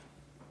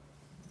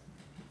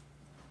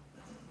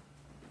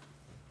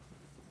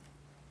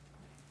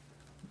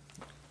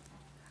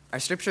Our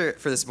scripture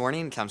for this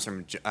morning comes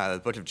from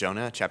the book of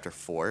Jonah, chapter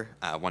 4,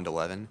 1 to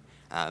 11.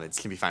 It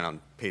can be found on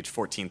page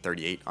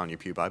 1438 on your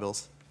pew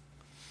Bibles.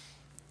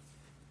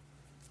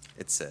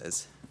 It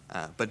says,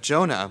 But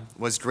Jonah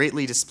was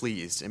greatly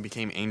displeased and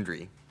became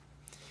angry.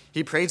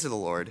 He prayed to the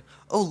Lord,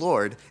 "O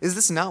Lord, is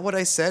this not what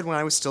I said when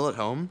I was still at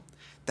home?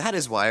 That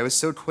is why I was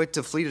so quick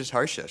to flee to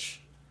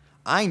Tarshish.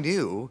 I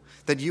knew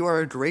that you are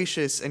a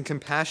gracious and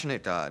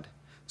compassionate God,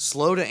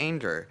 slow to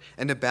anger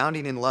and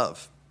abounding in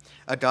love,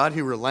 a God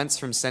who relents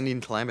from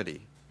sending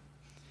calamity.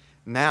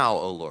 Now,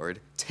 O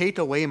Lord, take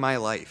away my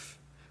life,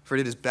 for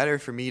it is better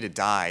for me to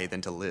die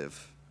than to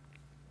live."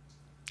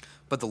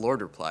 But the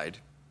Lord replied,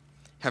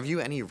 "Have you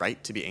any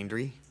right to be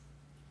angry?"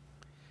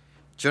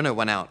 Jonah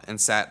went out and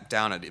sat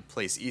down at a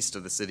place east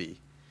of the city.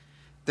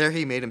 There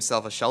he made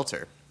himself a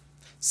shelter,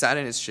 sat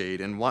in its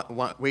shade, and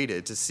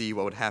waited to see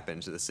what would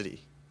happen to the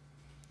city.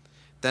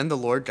 Then the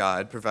Lord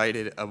God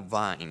provided a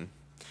vine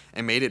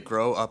and made it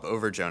grow up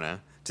over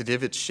Jonah to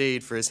give it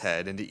shade for his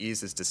head and to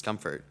ease his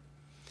discomfort.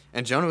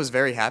 And Jonah was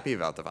very happy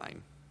about the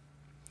vine.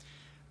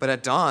 But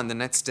at dawn the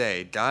next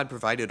day, God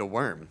provided a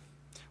worm,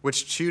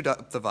 which chewed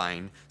up the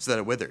vine so that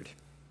it withered.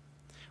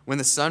 When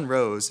the sun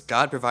rose,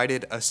 God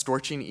provided a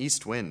scorching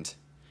east wind,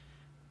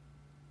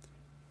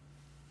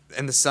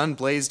 and the sun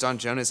blazed on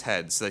Jonah's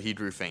head so that he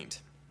grew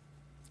faint.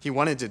 He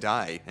wanted to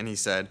die, and he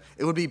said,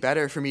 "It would be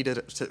better for me to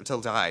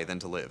die than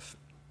to live."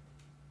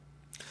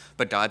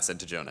 But God said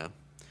to Jonah,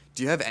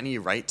 "Do you have any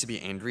right to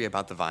be angry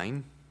about the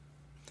vine?"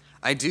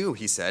 "I do,"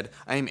 he said.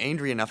 "I am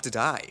angry enough to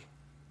die."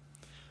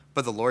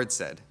 But the Lord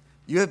said,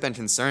 "You have been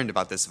concerned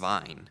about this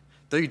vine,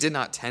 though you did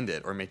not tend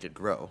it or make it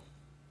grow.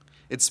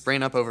 It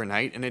sprang up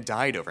overnight, and it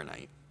died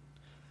overnight.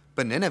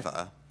 But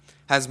Nineveh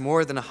has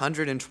more than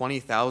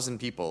 120,000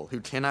 people who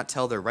cannot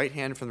tell their right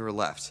hand from their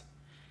left,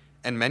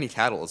 and many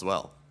cattle as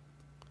well.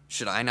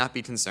 Should I not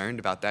be concerned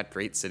about that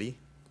great city?"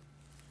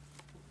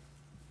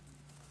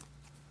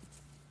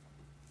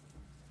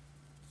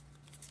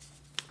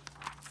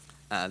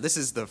 This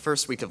is the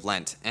first week of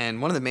Lent, and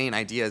one of the main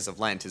ideas of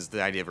Lent is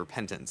the idea of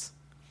repentance.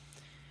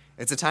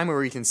 It's a time where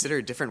we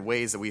consider different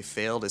ways that we've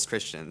failed as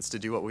Christians to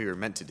do what we were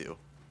meant to do.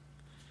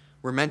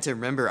 We're meant to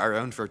remember our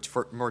own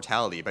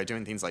mortality by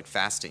doing things like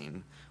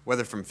fasting,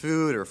 whether from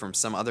food or from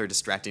some other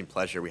distracting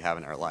pleasure we have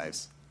in our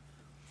lives.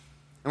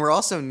 And we're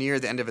also near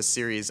the end of a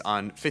series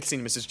on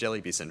fixing Mrs.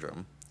 Jellyby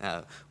syndrome,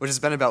 which has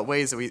been about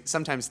ways that we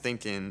sometimes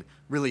think in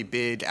really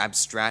big,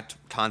 abstract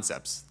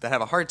concepts that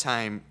have a hard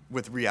time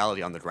with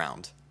reality on the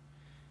ground.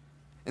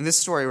 In this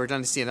story, we're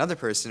going to see another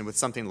person with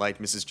something like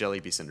Mrs.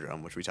 Jellyby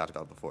syndrome, which we talked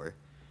about before.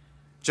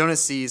 Jonah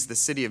sees the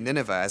city of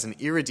Nineveh as an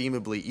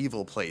irredeemably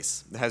evil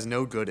place that has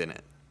no good in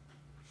it.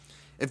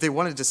 If they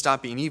wanted to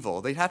stop being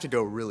evil, they'd have to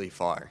go really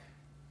far.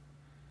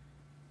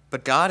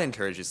 But God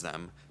encourages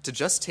them to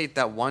just take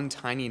that one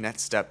tiny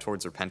next step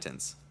towards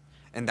repentance,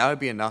 and that would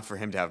be enough for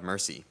him to have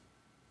mercy.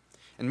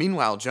 And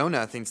meanwhile,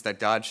 Jonah thinks that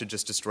God should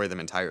just destroy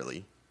them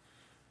entirely,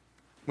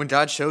 when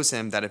God shows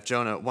him that if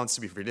Jonah wants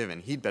to be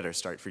forgiven, he'd better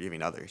start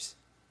forgiving others.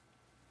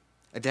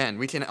 Again,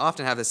 we can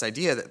often have this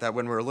idea that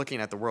when we're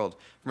looking at the world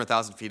from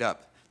 1,000 feet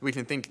up, we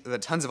can think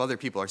that tons of other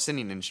people are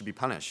sinning and should be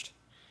punished,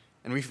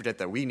 and we forget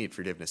that we need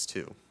forgiveness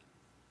too.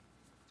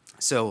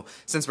 So,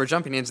 since we're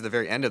jumping into the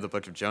very end of the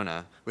book of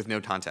Jonah with no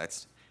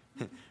context,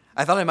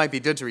 I thought it might be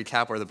good to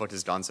recap where the book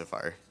has gone so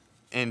far.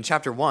 In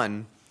chapter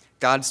 1,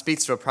 God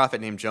speaks to a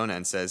prophet named Jonah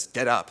and says,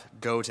 "Get up,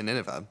 go to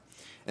Nineveh,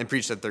 and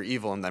preach that they're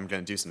evil and I'm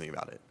going to do something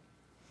about it."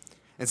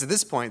 And it's at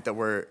this point that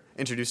we're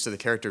introduced to the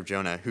character of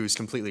Jonah, who's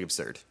completely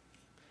absurd.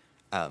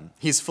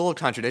 He's full of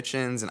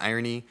contradictions and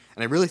irony,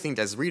 and I really think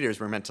as readers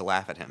we're meant to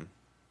laugh at him.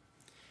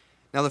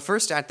 Now, the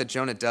first act that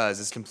Jonah does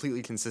is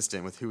completely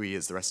consistent with who he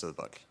is the rest of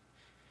the book.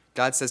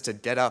 God says to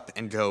get up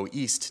and go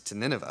east to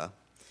Nineveh,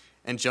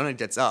 and Jonah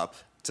gets up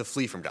to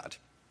flee from God.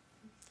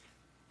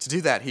 To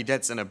do that, he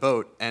gets in a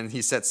boat and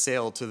he sets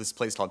sail to this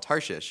place called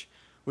Tarshish,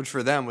 which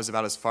for them was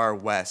about as far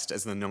west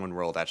as the known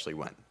world actually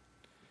went.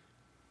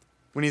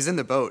 When he's in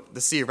the boat, the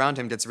sea around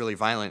him gets really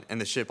violent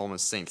and the ship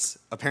almost sinks,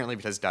 apparently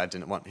because God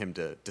didn't want him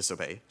to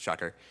disobey.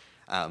 Shocker.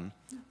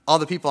 All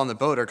the people on the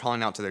boat are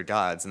calling out to their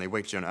gods, and they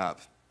wake Jonah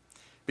up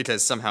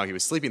because somehow he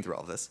was sleeping through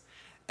all of this,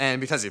 and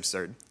because he's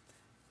absurd,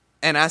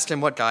 and ask him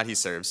what God he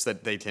serves so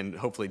that they can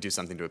hopefully do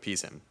something to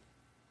appease him.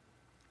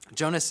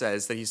 Jonah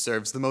says that he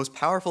serves the most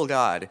powerful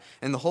God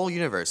in the whole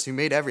universe who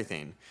made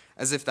everything,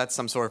 as if that's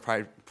some sort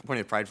of point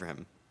of pride for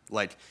him.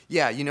 Like,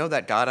 yeah, you know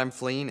that God I'm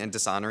fleeing and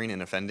dishonoring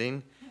and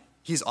offending?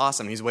 He's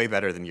awesome. He's way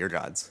better than your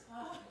gods.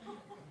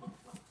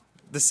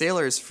 The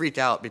sailors freak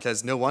out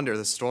because no wonder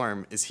the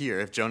storm is here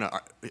if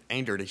Jonah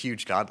angered a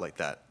huge god like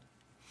that.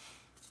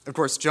 Of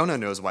course, Jonah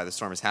knows why the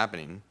storm is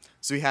happening,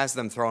 so he has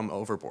them throw him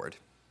overboard.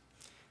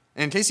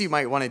 And in case you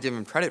might want to give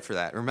him credit for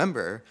that,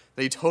 remember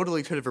that he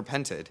totally could have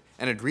repented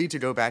and agreed to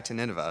go back to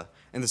Nineveh,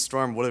 and the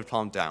storm would have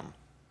calmed down.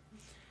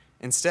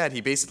 Instead,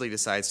 he basically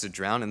decides to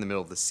drown in the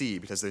middle of the sea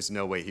because there's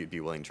no way he'd be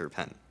willing to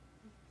repent.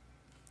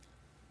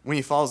 When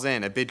he falls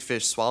in, a big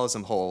fish swallows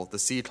him whole, the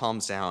sea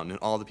calms down, and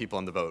all the people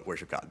on the boat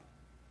worship God.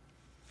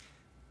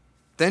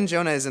 Then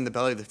Jonah is in the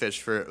belly of the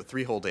fish for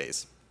 3 whole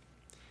days.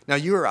 Now,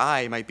 you or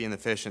I might be in the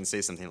fish and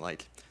say something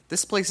like,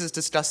 "This place is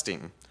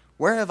disgusting.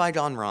 Where have I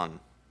gone wrong?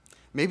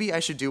 Maybe I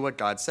should do what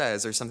God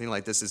says," or something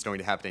like, "This is going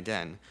to happen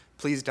again.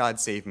 Please, God,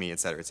 save me,"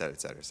 etc., etc.,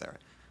 etc., etc.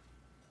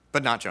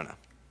 But not Jonah.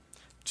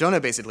 Jonah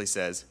basically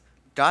says,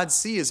 "God's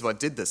sea is what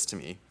did this to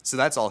me, so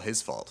that's all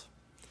his fault.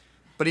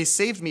 But he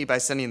saved me by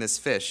sending this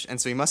fish, and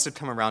so he must have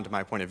come around to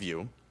my point of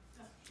view.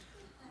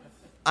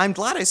 I'm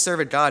glad I serve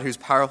a God who's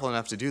powerful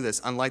enough to do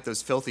this, unlike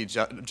those filthy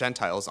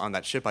Gentiles on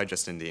that ship I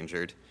just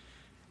endangered.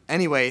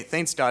 Anyway,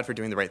 thanks God for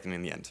doing the right thing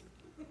in the end."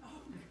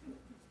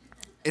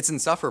 It's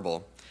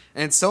insufferable.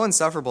 And it's so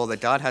insufferable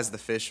that God has the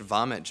fish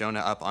vomit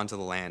Jonah up onto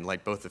the land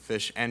like both the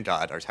fish and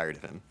God are tired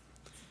of him.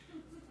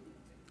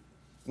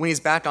 When he's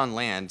back on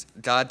land,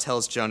 God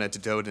tells Jonah to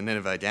go to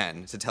Nineveh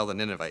again to tell the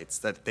Ninevites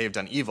that they've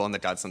done evil and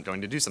that God's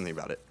going to do something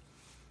about it,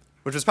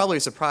 which was probably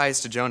a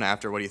surprise to Jonah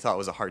after what he thought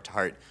was a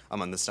heart-to-heart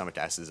among the stomach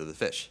acids of the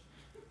fish.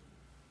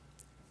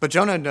 But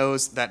Jonah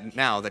knows that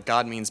now that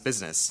God means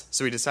business,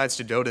 so he decides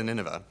to go to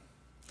Nineveh.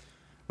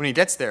 When he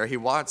gets there, he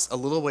walks a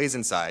little ways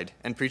inside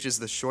and preaches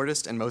the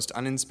shortest and most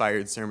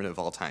uninspired sermon of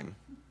all time.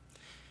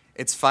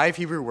 It's 5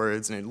 Hebrew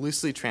words, and it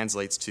loosely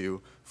translates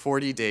to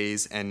 40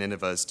 days and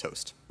Nineveh's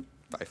toast.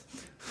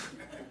 5.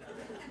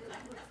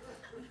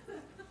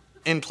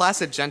 In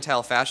classic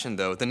Gentile fashion,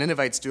 though, the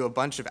Ninevites do a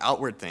bunch of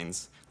outward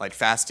things, like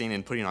fasting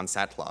and putting on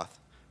sackcloth,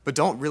 but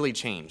don't really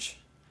change,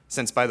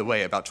 since, by the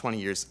way, about 20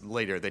 years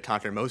later, they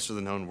conquer most of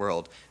the known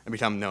world and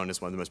become known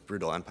as one of the most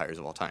brutal empires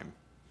of all time.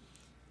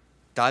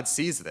 God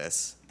sees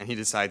this, and he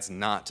decides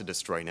not to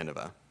destroy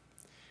Nineveh.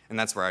 And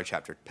that's where our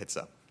chapter picks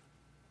up.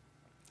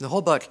 The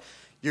whole book,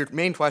 your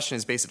main question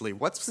is basically,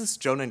 what's this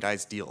Jonah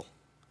guy's deal?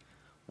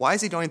 Why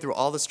is he going through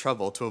all this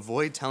trouble to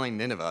avoid telling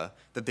Nineveh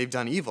that they've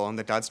done evil and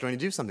that God's going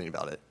to do something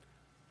about it?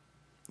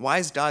 Why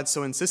is God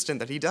so insistent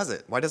that he does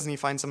it? Why doesn't he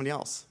find somebody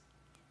else?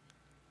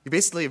 You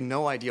basically have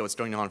no idea what's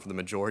going on for the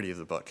majority of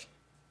the book.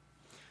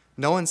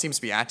 No one seems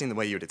to be acting the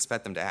way you would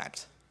expect them to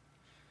act.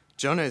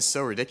 Jonah is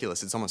so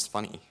ridiculous, it's almost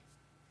funny.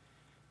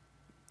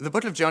 The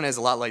book of Jonah is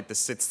a lot like The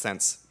Sixth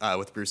Sense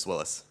with Bruce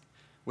Willis,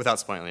 without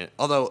spoiling it.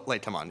 Although,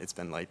 come on, it's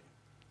been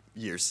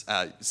years,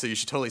 so you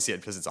should totally see it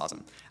because it's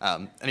awesome.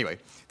 Anyway,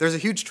 there's a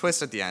huge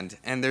twist at the end,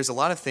 and there's a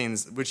lot of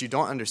things which you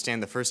don't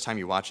understand the first time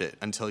you watch it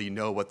until you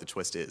know what the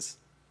twist is.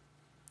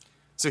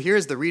 So here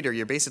as the reader,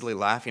 you're basically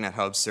laughing at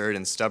how absurd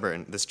and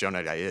stubborn this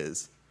Jonah guy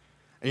is.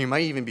 And you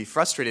might even be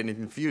frustrated and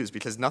confused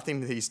because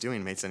nothing that he's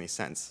doing makes any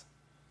sense.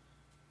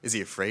 Is he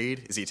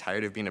afraid? Is he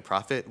tired of being a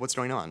prophet? What's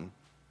going on?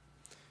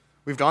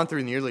 We've gone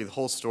through nearly the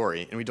whole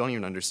story, and we don't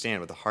even understand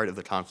what the heart of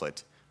the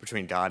conflict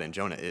between God and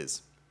Jonah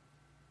is.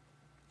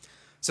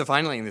 So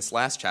finally, in this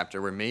last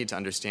chapter, we're made to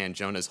understand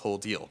Jonah's whole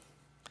deal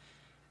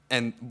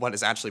and what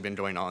has actually been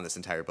going on in this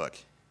entire book.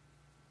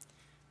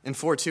 In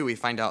 4:2, we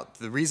find out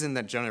the reason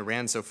that Jonah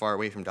ran so far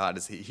away from God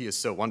is he is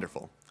so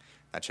wonderful.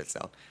 That checks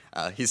out.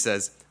 He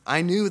says,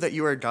 "I knew that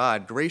you are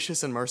God,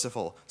 gracious and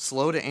merciful,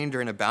 slow to anger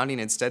and abounding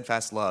in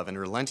steadfast love and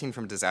relenting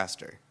from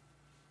disaster."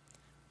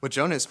 What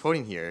Jonah is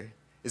quoting here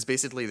is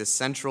basically the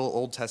central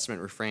Old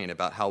Testament refrain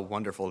about how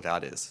wonderful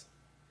God is.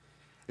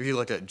 If you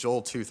look at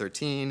Joel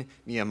 2:13,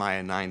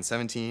 Nehemiah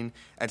 9:17,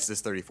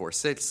 Exodus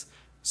 34:6,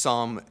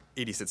 Psalm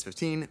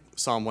 86:15,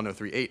 Psalm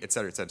 103:8,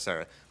 etc., etc.,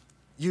 etc.,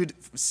 you'd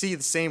see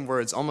the same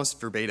words almost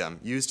verbatim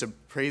used to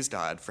praise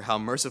God for how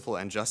merciful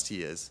and just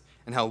he is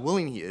and how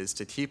willing he is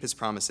to keep his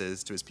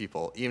promises to his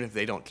people even if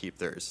they don't keep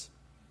theirs.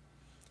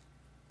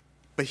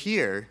 But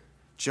here,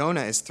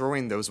 Jonah is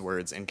throwing those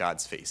words in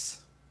God's face.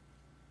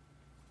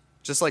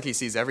 Just like he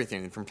sees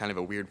everything from kind of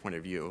a weird point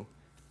of view,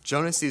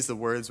 Jonah sees the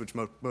words which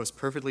most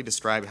perfectly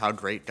describe how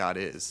great God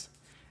is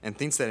and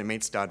thinks that it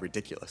makes God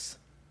ridiculous.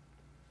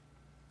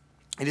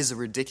 It is a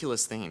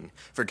ridiculous thing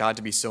for God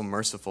to be so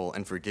merciful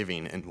and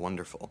forgiving and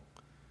wonderful.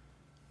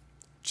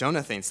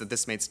 Jonah thinks that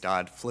this makes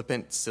God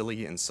flippant,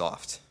 silly, and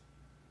soft.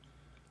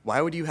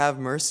 Why would you have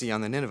mercy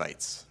on the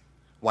Ninevites?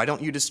 Why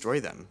don't you destroy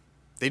them?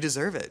 They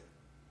deserve it.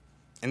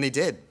 And they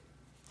did.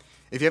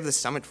 If you have the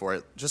stomach for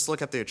it, just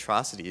look up the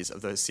atrocities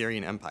of the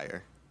Assyrian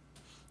Empire,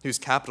 whose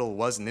capital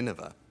was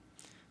Nineveh,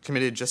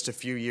 committed just a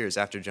few years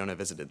after Jonah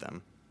visited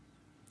them.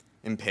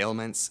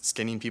 Impalements,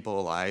 skinning people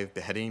alive,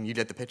 beheading, you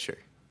get the picture.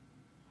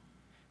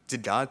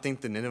 Did God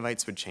think the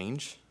Ninevites would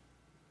change?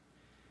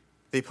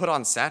 They put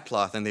on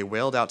sackcloth and they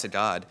wailed out to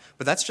God,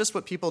 but that's just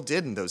what people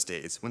did in those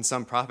days when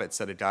some prophet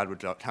said a God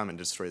would come and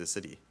destroy the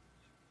city.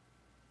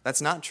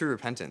 That's not true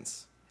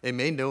repentance. It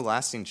made no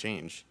lasting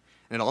change,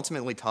 and it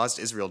ultimately caused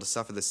Israel to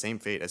suffer the same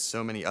fate as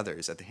so many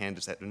others at the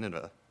hands of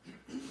Nineveh.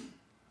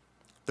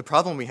 The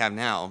problem we have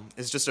now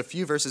is just a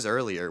few verses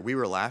earlier, we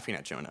were laughing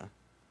at Jonah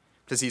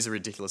because he's a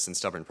ridiculous and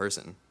stubborn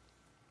person.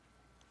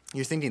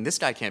 You're thinking, this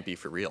guy can't be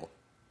for real.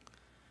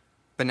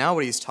 But now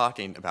what he's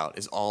talking about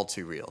is all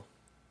too real,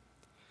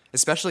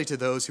 especially to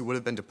those who would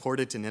have been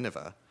deported to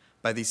Nineveh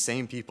by these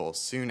same people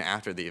soon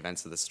after the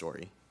events of the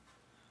story.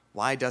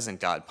 Why doesn't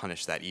God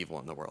punish that evil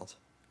in the world?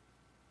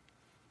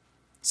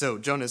 So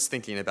Jonah's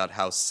thinking about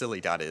how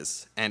silly God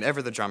is, and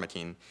ever the drama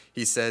king,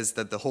 he says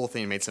that the whole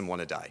thing makes him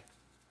want to die.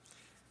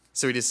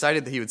 So he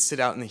decided that he would sit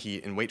out in the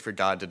heat and wait for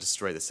God to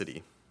destroy the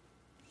city.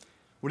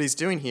 What he's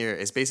doing here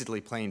is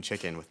basically playing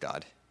chicken with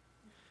God,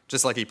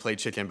 just like he played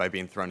chicken by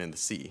being thrown in the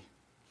sea.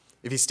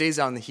 If he stays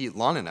out in the heat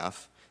long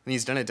enough, then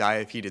he's going to die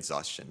of heat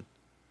exhaustion.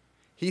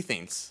 He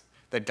thinks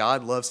that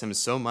God loves him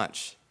so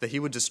much that he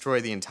would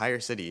destroy the entire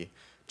city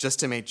just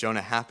to make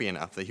Jonah happy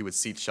enough that he would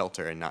seek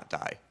shelter and not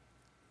die.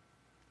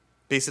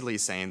 Basically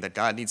saying that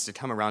God needs to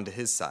come around to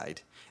his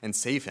side and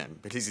save him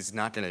because he's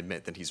not going to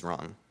admit that he's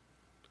wrong.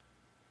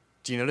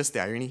 Do you notice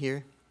the irony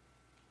here?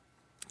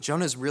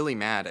 Jonah's really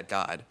mad at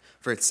God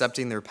for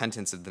accepting the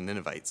repentance of the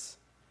Ninevites,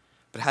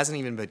 but hasn't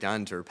even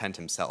begun to repent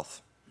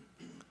himself.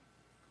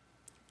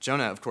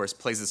 Jonah, of course,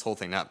 plays this whole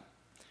thing up,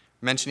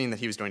 mentioning that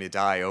he was going to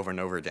die over and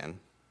over again,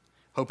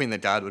 hoping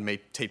that God would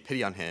take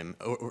pity on him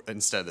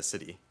instead of the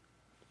city.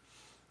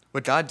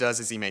 What God does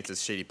is he makes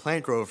this shady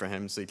plant grow over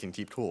him so he can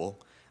keep cool,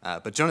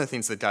 but Jonah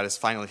thinks that God is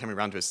finally coming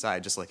around to his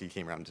side, just like he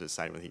came around to his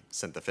side when he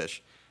sent the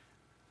fish.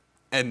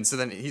 And so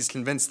then he's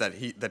convinced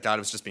that God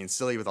was just being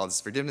silly with all this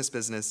forgiveness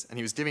business, and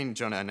he was giving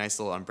Jonah a nice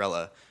little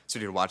umbrella so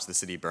he could watch the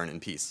city burn in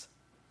peace.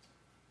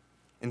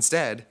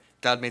 Instead,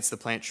 God makes the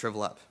plant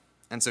shrivel up.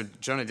 And so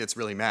Jonah gets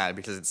really mad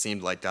because it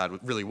seemed like God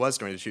really was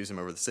going to choose him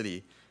over the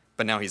city,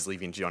 but now he's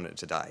leaving Jonah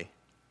to die.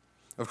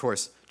 Of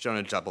course,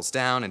 Jonah doubles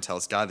down and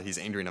tells God that he's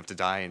angry enough to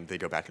die, and they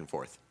go back and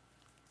forth.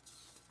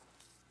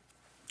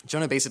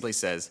 Jonah basically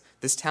says,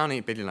 "This town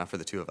ain't big enough for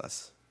the two of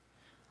us.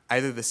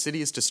 Either the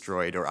city is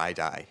destroyed or I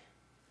die.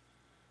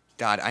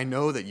 God, I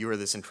know that you are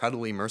this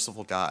incredibly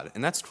merciful God,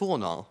 and that's cool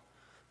and all,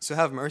 so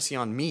have mercy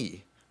on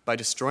me by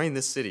destroying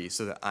this city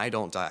so that I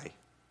don't die.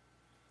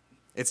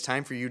 It's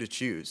time for you to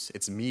choose.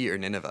 It's me or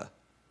Nineveh."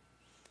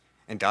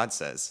 And God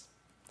says,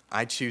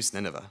 "I choose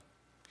Nineveh.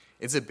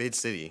 It's a big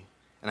city,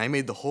 and I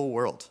made the whole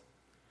world,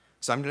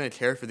 so I'm going to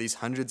care for these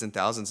hundreds and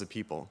thousands of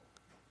people,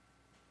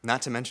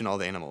 not to mention all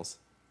the animals.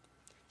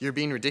 You're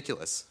being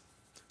ridiculous,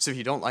 so if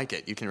you don't like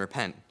it, you can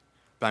repent,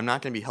 but I'm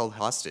not going to be held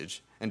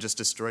hostage and just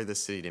destroy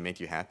this city to make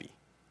you happy."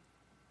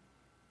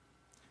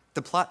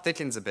 The plot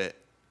thickens a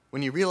bit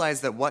when you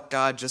realize that what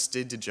God just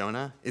did to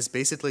Jonah is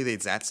basically the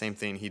exact same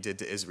thing he did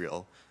to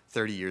Israel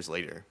 30 years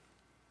later.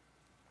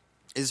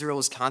 Israel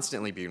was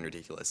constantly being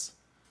ridiculous,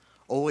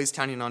 always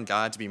counting on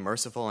God to be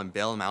merciful and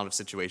bail them out of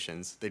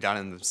situations they got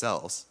in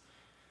themselves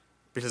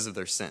because of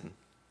their sin.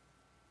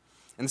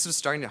 And this was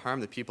starting to harm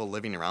the people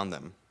living around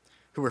them,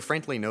 who were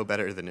frankly no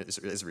better than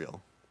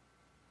Israel.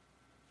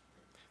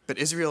 But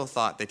Israel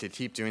thought they could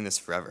keep doing this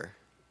forever,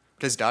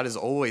 because God is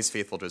always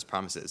faithful to his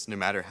promises, no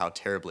matter how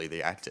terribly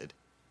they acted.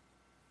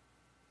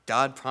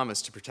 God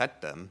promised to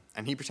protect them,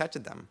 and he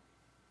protected them.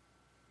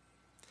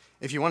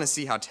 If you want to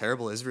see how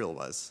terrible Israel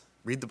was,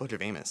 read the book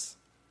of Amos.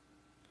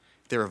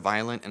 They were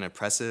violent and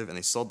oppressive, and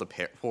they sold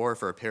the poor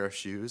for a pair of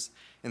shoes,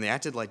 and they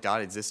acted like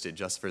God existed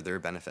just for their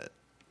benefit.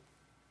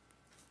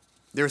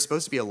 They were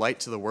supposed to be a light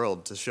to the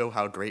world to show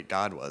how great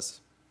God was.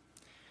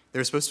 They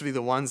were supposed to be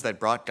the ones that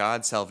brought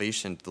God's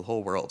salvation to the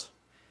whole world.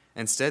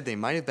 Instead, they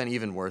might have been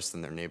even worse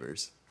than their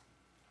neighbors.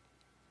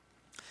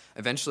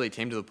 Eventually, it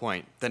came to the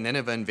point that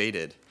Nineveh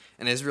invaded,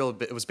 and Israel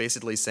was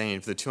basically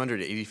saying for the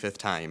 285th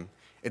time,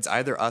 "It's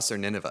either us or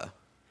Nineveh."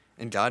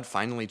 And God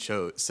finally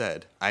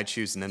said, "I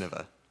choose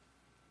Nineveh."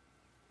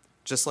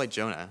 Just like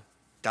Jonah,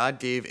 God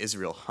gave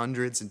Israel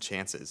hundreds of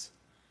chances.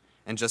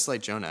 And just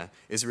like Jonah,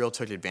 Israel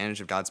took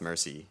advantage of God's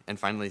mercy and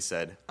finally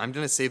said, "I'm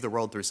going to save the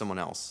world through someone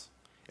else.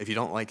 If you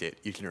don't like it,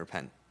 you can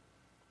repent."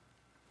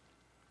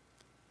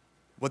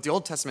 What the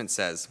Old Testament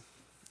says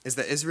is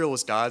that Israel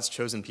was God's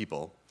chosen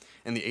people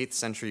in the 8th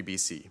century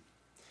BC.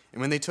 And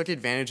when they took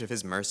advantage of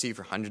his mercy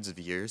for hundreds of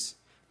years,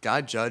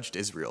 God judged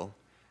Israel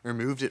and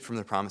removed it from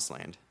the promised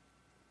land.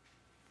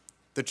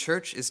 The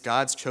church is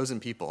God's chosen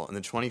people in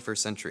the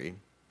 21st century.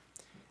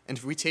 And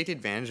if we take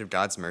advantage of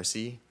God's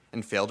mercy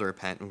and fail to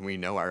repent when we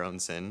know our own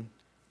sin,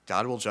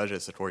 God will judge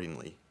us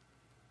accordingly.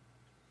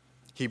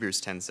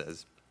 Hebrews 10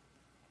 says,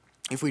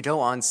 "If we go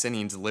on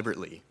sinning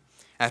deliberately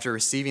after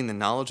receiving the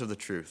knowledge of the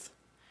truth,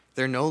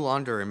 there no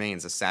longer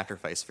remains a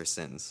sacrifice for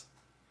sins,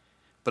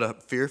 but a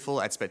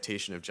fearful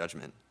expectation of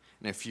judgment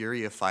and a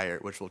fury of fire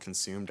which will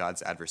consume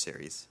God's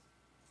adversaries.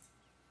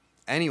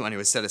 Anyone who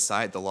has set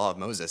aside the law of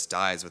Moses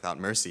dies without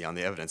mercy on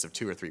the evidence of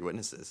 2 or 3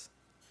 witnesses.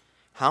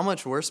 How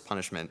much worse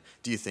punishment,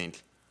 do you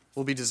think,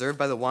 will be deserved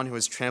by the one who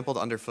has trampled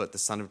underfoot the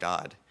Son of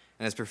God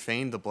and has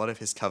profaned the blood of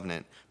his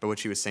covenant by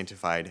which he was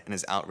sanctified and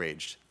has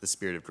outraged the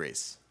Spirit of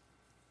grace?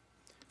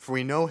 For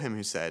we know him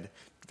who said,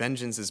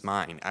 'Vengeance is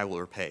mine, I will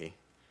repay.'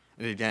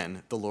 And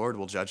again, the Lord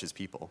will judge his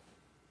people."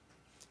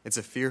 It's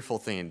a fearful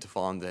thing to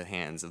fall into the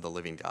hands of the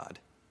living God.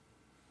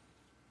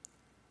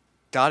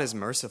 God is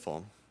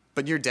merciful,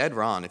 but you're dead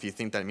wrong if you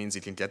think that means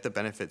you can get the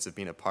benefits of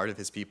being a part of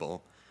his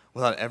people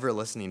without ever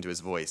listening to his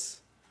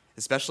voice,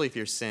 especially if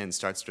your sin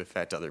starts to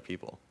affect other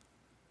people.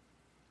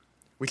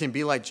 We can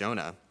be like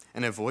Jonah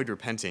and avoid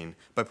repenting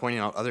by pointing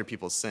out other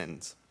people's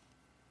sins.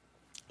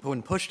 But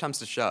when push comes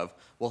to shove,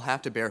 we'll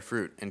have to bear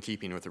fruit in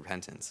keeping with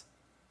repentance.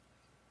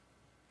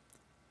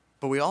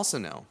 But we also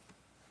know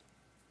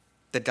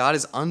that God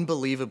is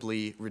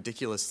unbelievably,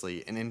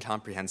 ridiculously, and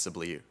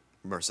incomprehensibly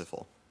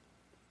merciful.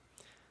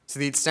 To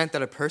the extent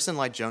that a person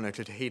like Jonah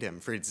could hate him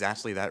for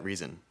exactly that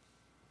reason.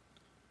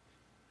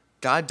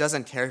 God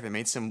doesn't care if it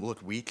makes him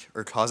look weak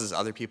or causes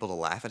other people to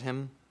laugh at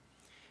him.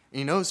 And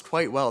he knows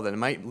quite well that it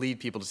might lead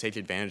people to take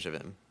advantage of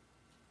him.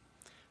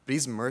 But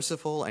he's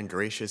merciful and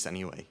gracious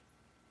anyway.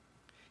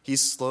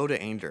 He's slow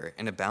to anger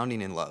and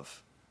abounding in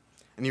love.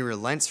 And he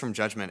relents from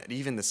judgment at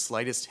even the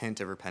slightest hint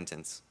of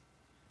repentance.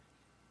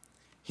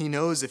 He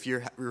knows if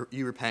you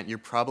repent, you're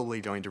probably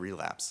going to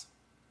relapse.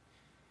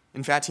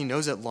 In fact, he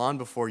knows it long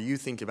before you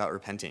think about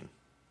repenting.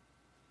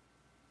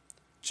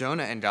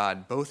 Jonah and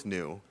God both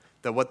knew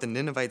that what the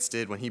Ninevites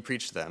did when he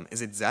preached to them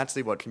is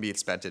exactly what can be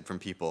expected from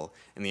people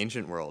in the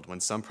ancient world when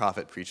some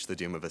prophet preached the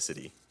doom of a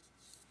city.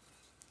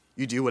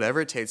 You do whatever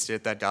it takes to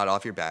get that God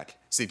off your back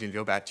so you can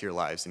go back to your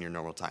lives in your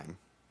normal time.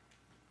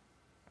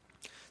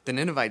 The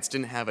Ninevites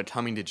didn't have a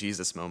coming to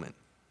Jesus moment.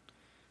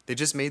 They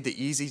just made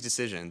the easy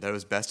decision that it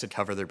was best to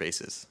cover their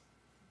bases.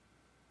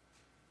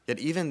 Yet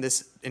even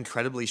this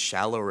incredibly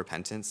shallow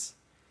repentance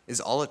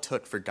is all it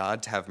took for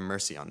God to have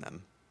mercy on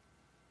them.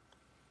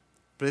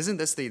 But isn't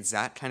this the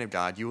exact kind of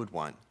God you would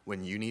want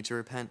when you need to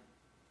repent?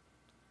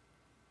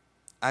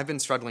 I've been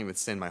struggling with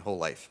sin my whole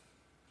life.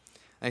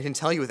 And I can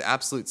tell you with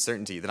absolute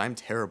certainty that I'm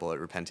terrible at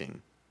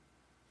repenting.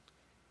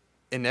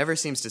 It never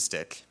seems to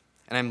stick,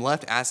 and I'm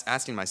left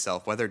asking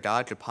myself whether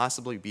God could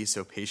possibly be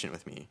so patient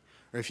with me,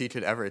 or if he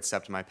could ever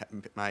accept my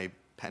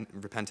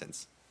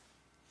repentance.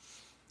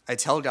 I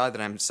tell God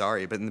that I'm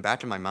sorry, but in the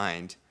back of my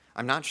mind,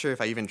 I'm not sure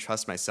if I even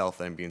trust myself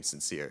that I'm being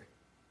sincere.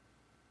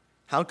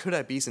 How could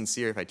I be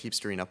sincere if I keep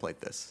screwing up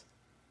like this?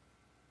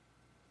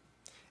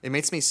 It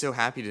makes me so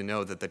happy to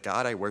know that the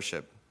God I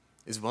worship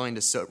is willing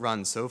to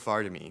run so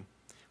far to me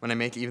when I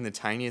make even the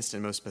tiniest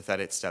and most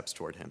pathetic steps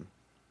toward him.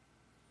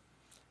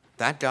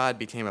 That God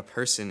became a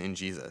person in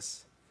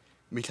Jesus.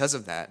 Because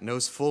of that,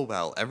 knows full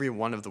well every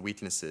one of the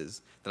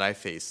weaknesses that I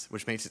face,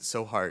 which makes it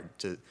so hard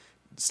to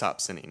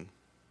stop sinning.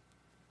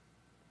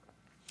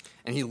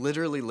 And he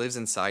literally lives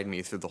inside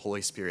me through the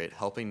Holy Spirit,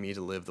 helping me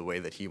to live the way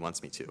that he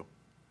wants me to.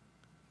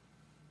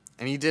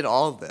 And he did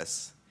all of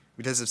this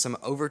because of some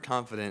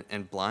overconfident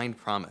and blind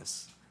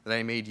promise that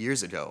I made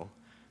years ago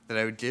that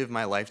I would give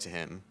my life to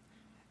him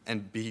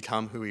and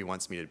become who he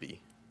wants me to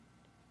be.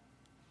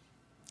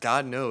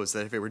 God knows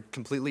that if it were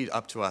completely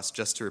up to us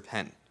just to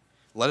repent,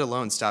 let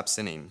alone stop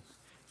sinning,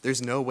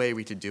 there's no way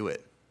we could do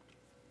it.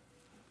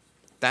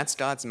 That's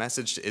God's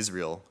message to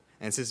Israel,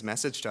 and it's his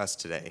message to us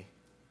today.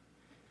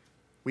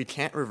 We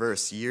can't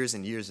reverse years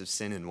and years of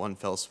sin in one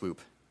fell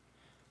swoop.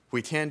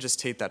 We can just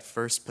take that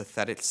first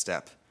pathetic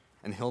step,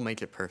 and he'll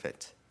make it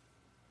perfect.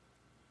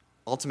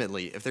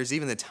 Ultimately, if there's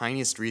even the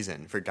tiniest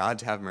reason for God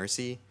to have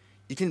mercy,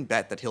 you can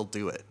bet that he'll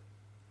do it.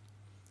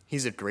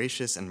 He's a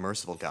gracious and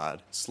merciful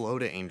God, slow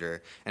to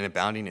anger and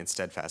abounding in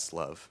steadfast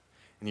love,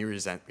 and he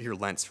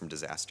relents from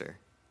disaster.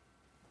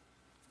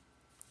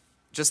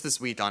 Just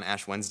this week on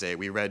Ash Wednesday,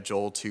 we read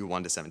Joel 2,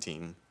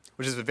 1-17,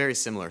 which is a very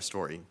similar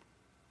story.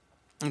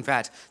 In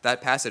fact,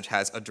 that passage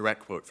has a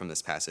direct quote from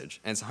this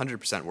passage, and it's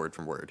 100% word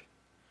from word.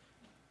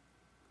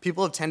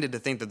 People have tended to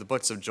think that the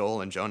books of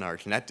Joel and Jonah are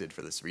connected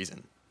for this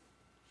reason.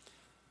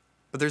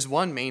 But there's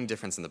one main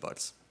difference in the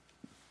books.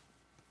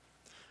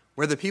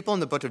 Where the people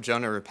in the book of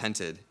Jonah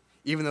repented,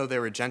 even though they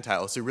were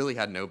Gentiles who really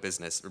had no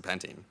business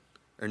repenting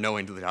or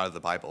knowing the God of the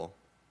Bible,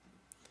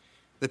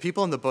 the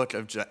people in the book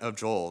of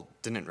Joel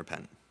didn't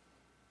repent.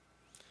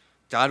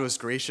 God was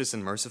gracious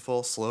and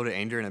merciful, slow to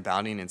anger and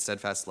abounding in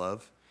steadfast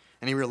love,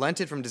 and he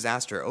relented from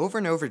disaster over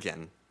and over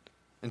again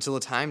until a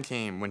time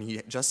came when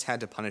he just had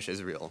to punish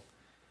Israel,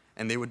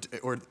 and they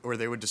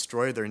would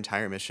destroy their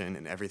entire mission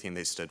and everything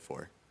they stood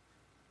for.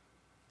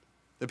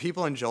 The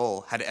people in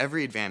Joel had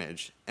every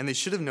advantage, and they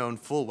should have known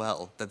full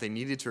well that they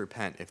needed to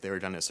repent if they were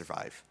going to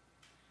survive.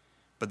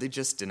 But they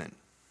just didn't.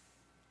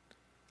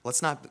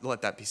 Let's not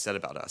let that be said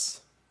about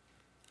us.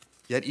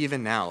 Yet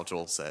even now,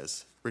 Joel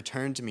says,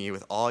 return to me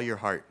with all your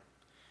heart,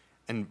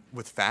 and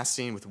with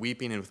fasting, with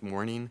weeping, and with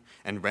mourning,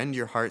 and rend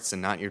your hearts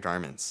and not your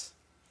garments.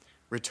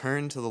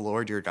 Return to the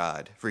Lord your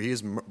God, for he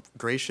is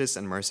gracious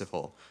and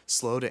merciful,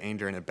 slow to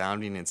anger and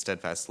abounding in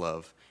steadfast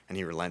love, and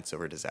he relents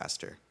over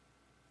disaster.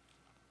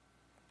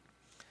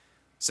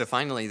 So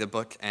finally, the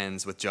book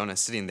ends with Jonah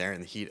sitting there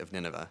in the heat of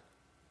Nineveh.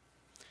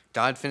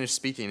 God finished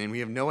speaking, and we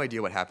have no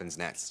idea what happens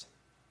next.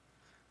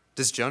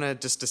 Does Jonah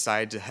just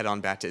decide to head on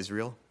back to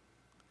Israel?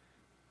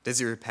 Does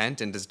he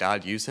repent, and does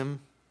God use him?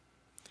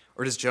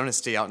 Or does Jonah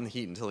stay out in the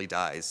heat until he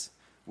dies,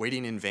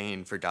 waiting in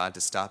vain for God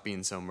to stop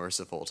being so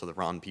merciful to the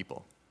wrong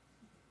people?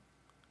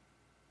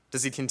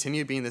 Does he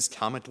continue being this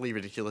comically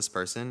ridiculous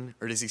person,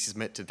 or does he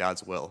submit to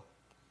God's will?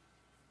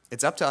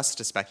 It's up to us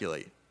to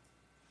speculate.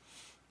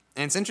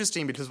 And it's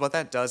interesting because what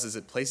that does is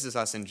it places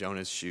us in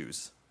Jonah's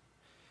shoes,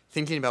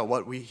 thinking about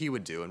what he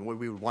would do and what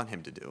we would want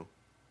him to do.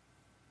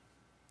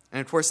 And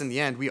of course, in the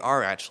end, we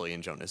are actually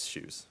in Jonah's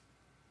shoes.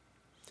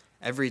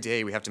 Every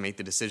day we have to make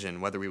the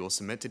decision whether we will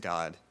submit to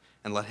God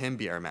and let him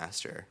be our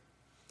master,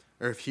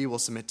 or if we will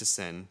submit to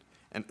sin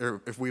and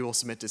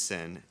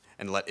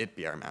let it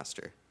be our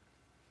master.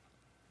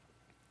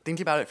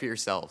 Think about it for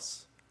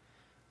yourselves.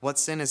 What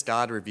sin has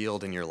God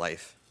revealed in your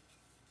life?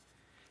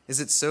 Is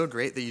it so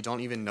great that you don't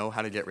even know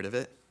how to get rid of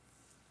it?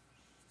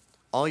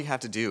 All you have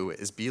to do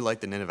is be like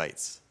the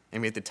Ninevites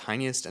and make the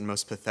tiniest and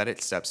most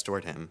pathetic steps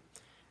toward him,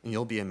 and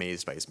you'll be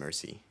amazed by his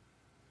mercy.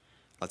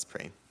 Let's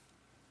pray.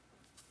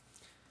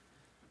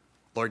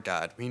 Lord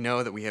God, we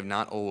know that we have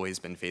not always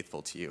been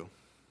faithful to you,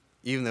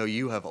 even though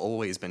you have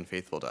always been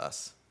faithful to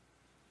us.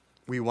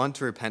 We want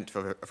to repent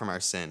from our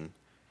sin,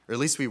 or at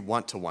least we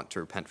want to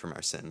repent from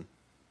our sin.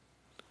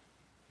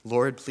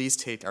 Lord, please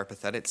take our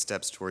pathetic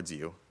steps towards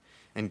you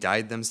and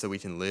guide them so we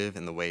can live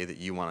in the way that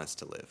you want us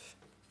to live.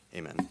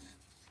 Amen.